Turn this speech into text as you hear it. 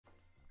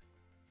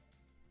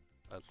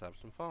Let's have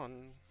some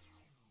fun.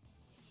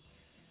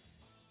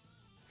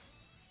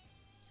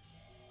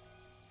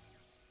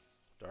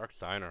 Dark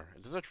Signer.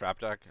 Is this a trap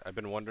deck? I've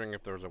been wondering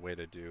if there was a way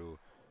to do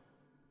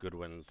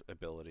Goodwin's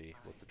ability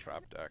with the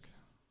trap deck.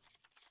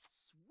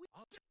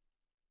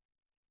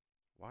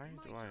 Why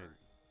do I...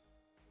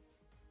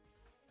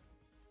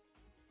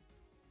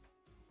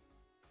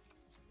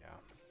 Yeah.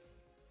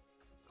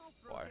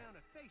 Why?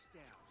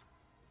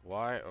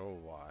 Why, oh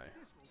why?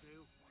 This will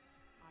do.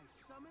 I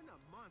summon a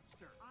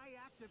monster. I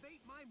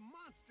activate my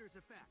monster's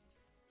effect.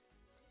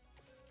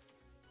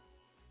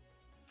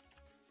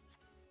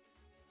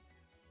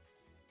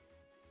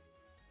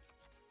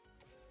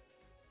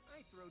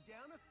 I throw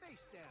down a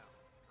face down.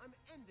 I'm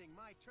ending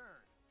my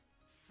turn.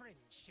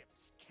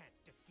 Friendships can't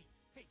defeat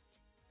fate.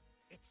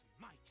 It's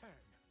my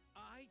turn.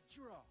 I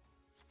draw.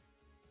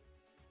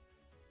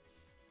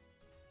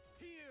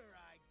 Here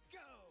I go.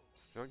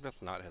 I feel like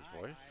that's not his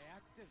voice. I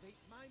activate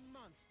my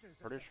monsters.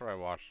 Pretty sure I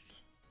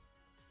watched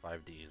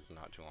 5Ds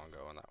not too long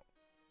ago and that...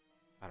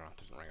 I don't know,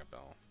 it doesn't ring a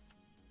bell.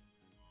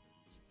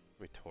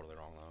 Could be totally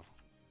wrong though.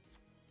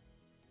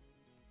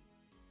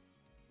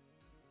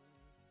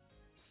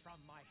 From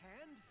my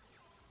hand,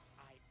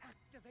 I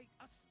activate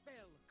a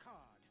spell card.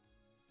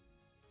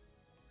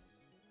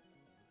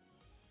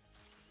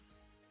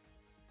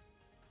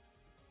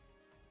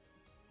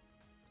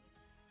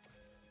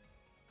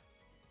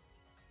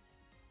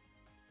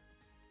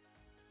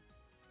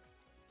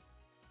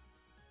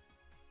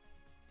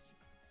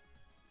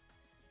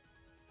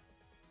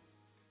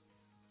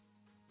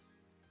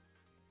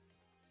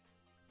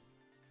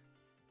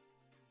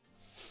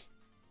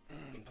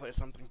 Play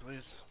something,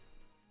 please.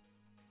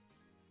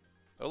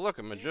 Oh look,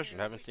 a magician.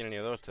 Haven't seen any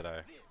of those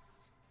today.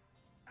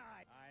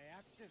 I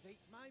activate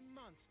my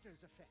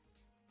monster's effect.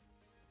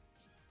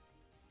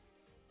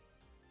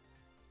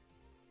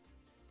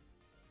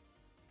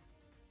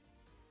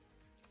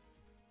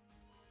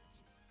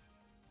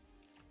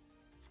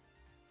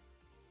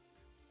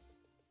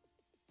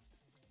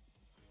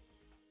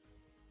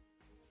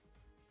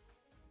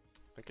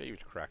 I think I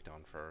used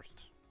Crackdown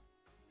first.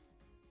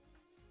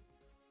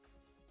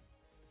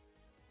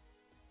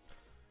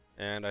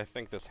 And I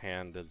think this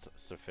hand is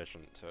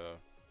sufficient to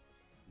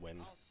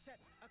win. I'll set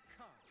a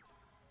card.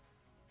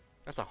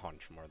 That's a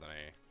hunch more than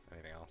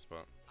anything else,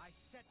 but I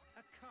set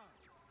a card.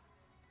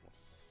 we'll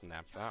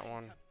snap that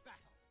one.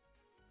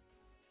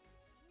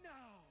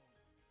 No!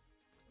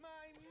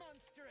 My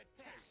monster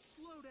attacks!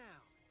 Slow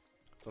down.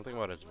 Something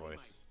about his Play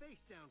voice. my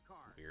face down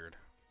card. Weird.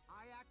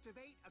 I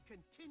activate a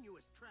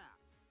continuous trap.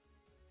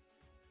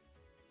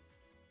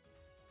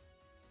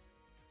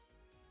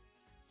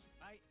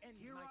 I end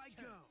Here my I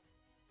turn. go.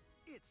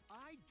 It's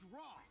I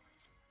draw.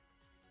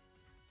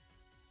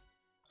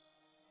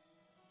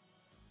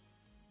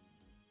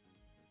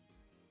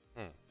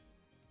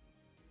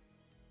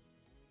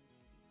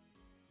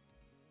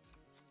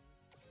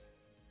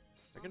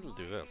 I can just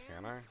do this,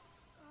 can't I?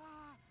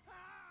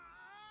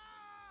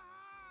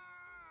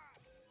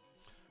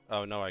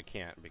 Oh no, I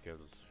can't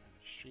because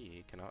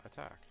she cannot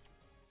attack.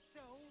 So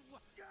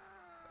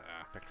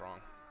Ah, picked wrong.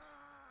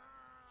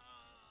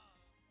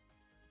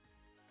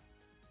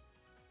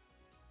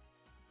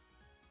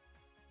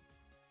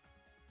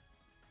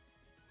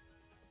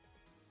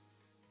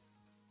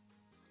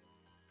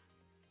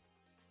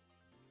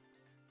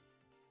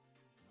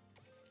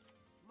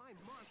 My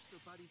monster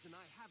buddies and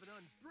I have an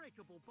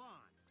unbreakable bond.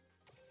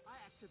 I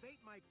activate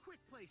my quick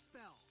play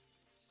spell,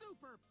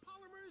 Super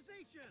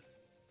Polymerization.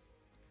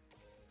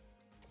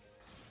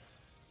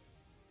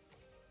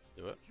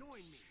 Do it.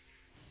 Join me.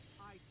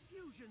 I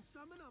fusion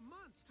summon a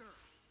monster.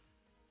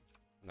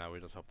 Now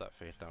we just hope that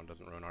face down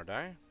doesn't ruin our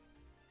day.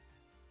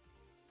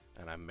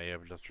 And I may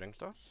have just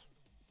jinxed us.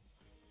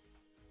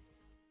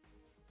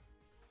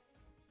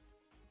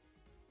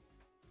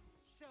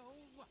 So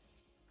what?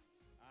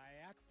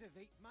 I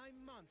activate my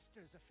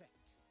monster's effect.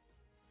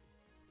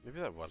 Maybe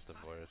that was the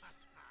voice.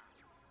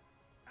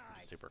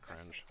 I Super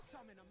special cringe.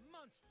 Summon a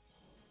monster.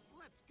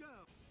 Let's go.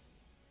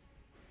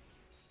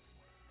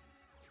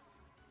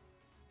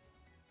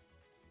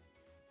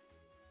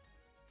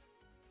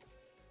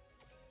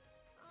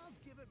 I'll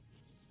give it.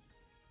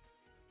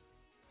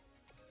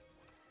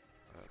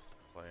 Let's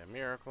play a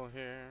miracle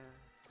here.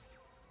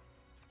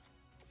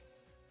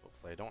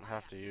 Hopefully I don't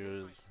have to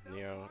use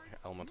Neo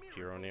Elemental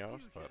Hero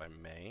Neos, but I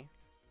may.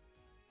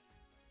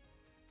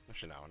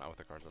 Actually no, not with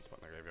the cards that's put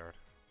in the graveyard.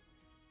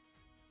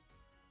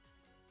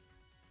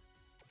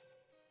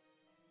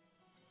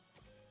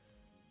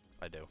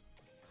 I do.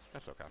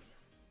 That's okay.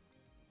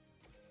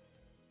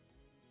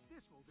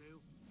 This will do.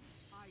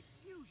 I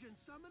fusion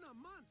summon a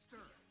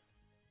monster.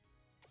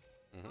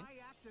 I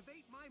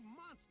activate my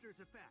monster's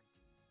effect.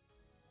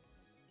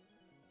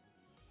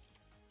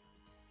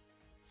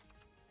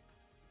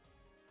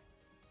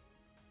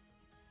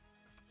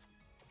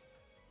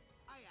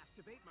 I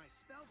activate my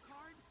spell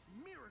card,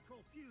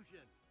 Miracle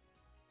Fusion.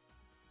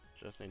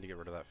 Just need to get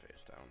rid of that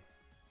face down.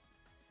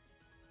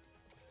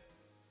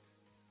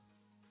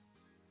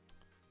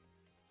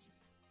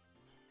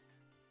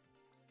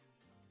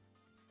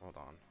 Hold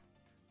on.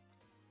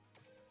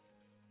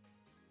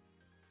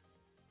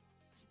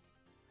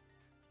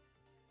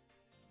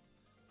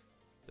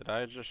 Did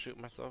I just shoot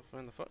myself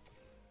in the foot?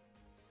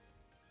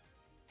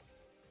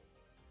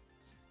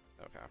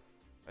 Okay,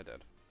 I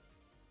did.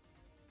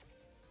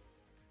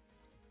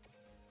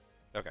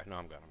 Okay, no,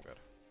 I'm good, I'm good.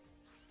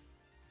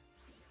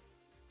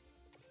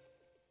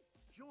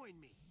 Join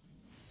me.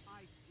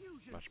 I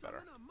fusion Much better.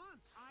 summon a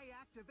monster. I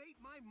activate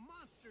my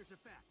monster's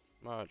effect.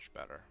 Much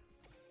better.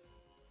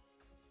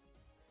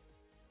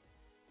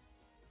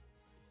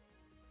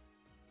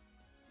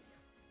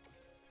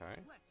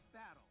 Okay. Let's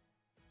battle.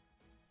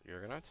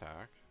 You're gonna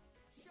attack.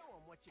 Show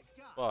 'em what you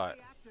got. But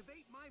I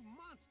activate my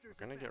monster's we're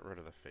gonna effect. get rid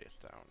of the face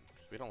down.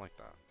 'Cause we don't like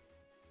that.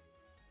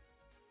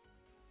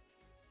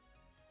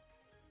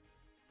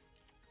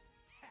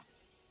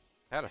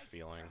 Had a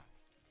feeling.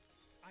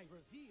 I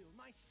reveal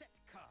my set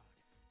card.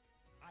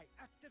 I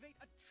activate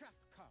a trap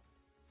card.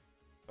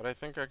 But I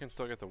think I can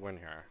still get the win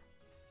here.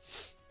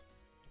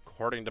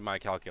 According to my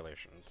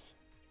calculations.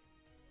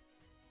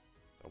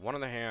 So one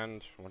in the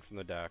hand, one from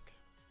the deck.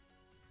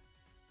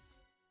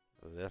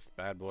 This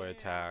bad boy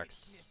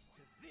attacks. Witness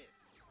to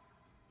this.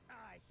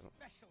 I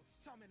special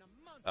summon a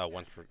monster. Oh,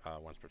 once per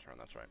turn,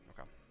 that's right.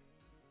 Okay.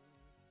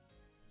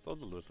 Still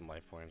to lose some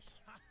life points.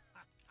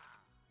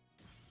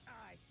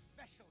 I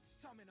special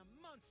summon a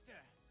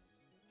monster.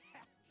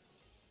 Ha.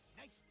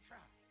 Nice try.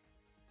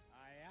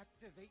 I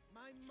activate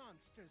my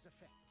monster's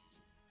effect.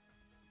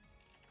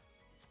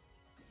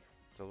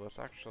 So let's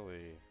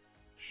actually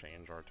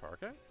change our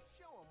target.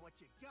 Show 'em what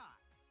you got.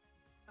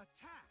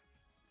 Attack.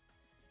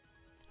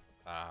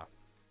 Got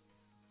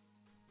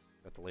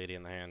the lady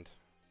in the hand.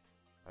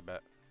 I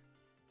bet.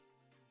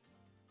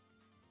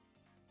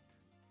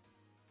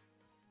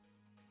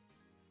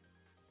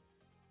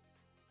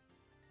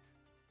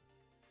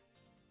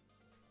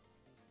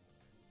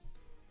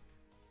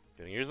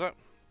 Gonna use it?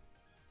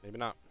 Maybe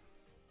not.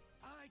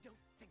 I don't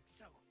think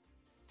so.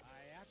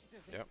 I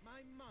activate Yep.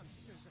 my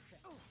monster's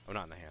effect. Oh,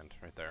 not in the hand.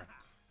 Right there.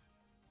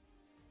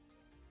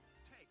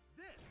 Take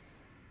this.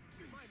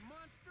 My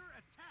monster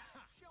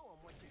attack. Show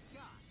 'em what you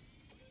got.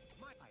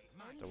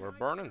 So we're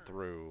burning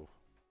through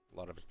a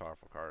lot of his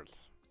powerful cards.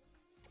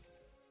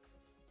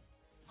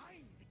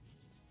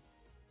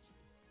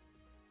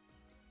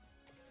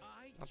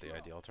 Not the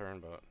ideal turn,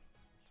 but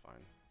it's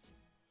fine.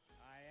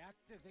 I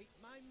activate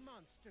my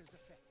monster's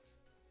effect.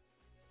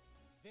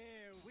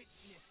 Bear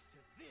witness to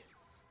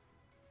this.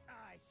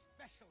 I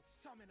special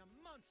summon a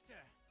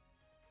monster.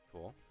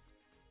 Cool.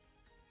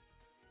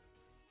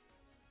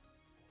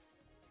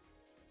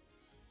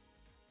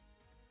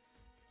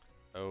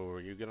 Oh, are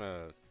you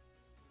gonna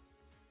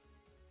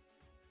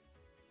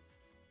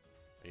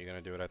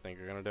do what I think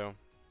you're gonna do?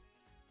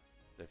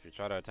 If you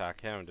try to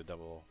attack him to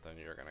double, then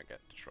you're gonna get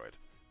destroyed.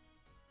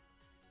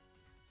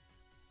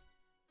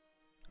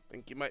 I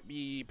think you might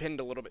be pinned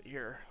a little bit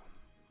here.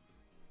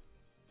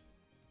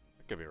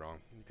 I could be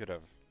wrong. You could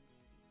have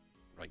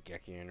like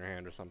Geki in your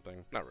hand or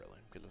something. Not really,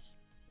 because it's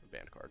a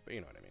banned card, but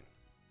you know what I mean.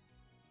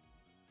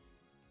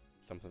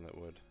 Something that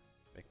would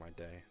make my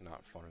day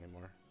not fun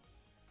anymore.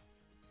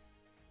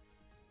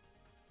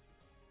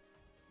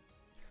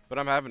 But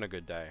I'm having a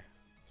good day,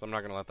 so I'm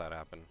not gonna let that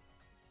happen.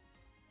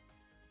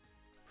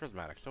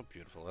 Prismatic, so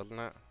beautiful, isn't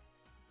it?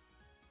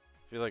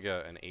 I feel like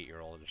an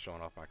 8-year-old just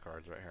showing off my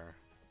cards right here.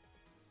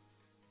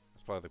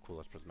 It's probably the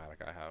coolest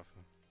prismatic I have.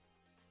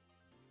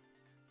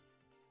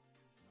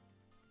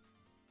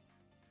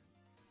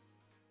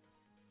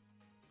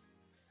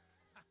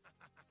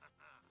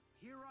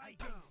 Here I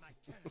go. My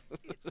turn.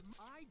 It's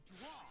my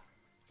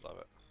draw. Love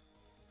it.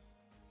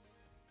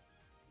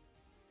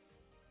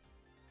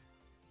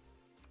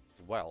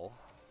 Well,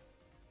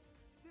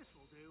 This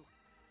will do.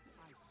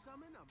 I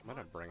summon a I'm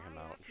gonna bring him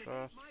out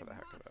just for the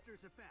heck of it.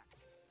 Effect.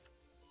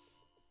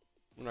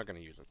 I'm not gonna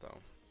use it though.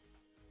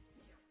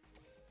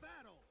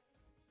 Battle.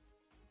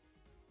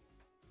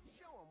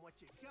 Show 'em what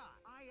you got.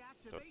 I So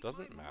activate it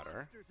doesn't my matter.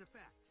 monster's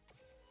effect.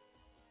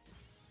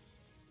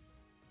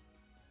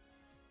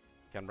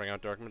 Can bring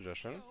out Dark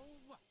Magician. So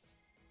what?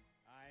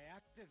 I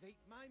activate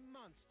my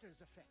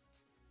monster's effect.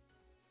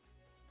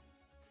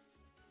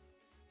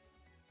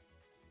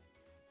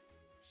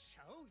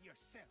 Show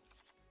yourself.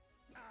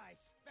 I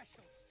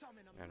special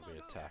summon a And we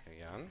monster. attack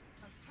again.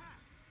 Attack.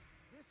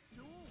 This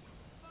duel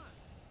was fun,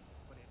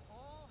 but it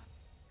all.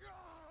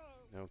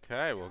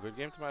 Okay, well, good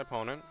game to my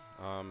opponent.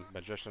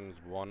 Magicians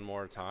one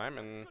more time,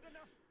 and Good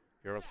enough.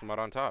 Heroes come out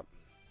on top.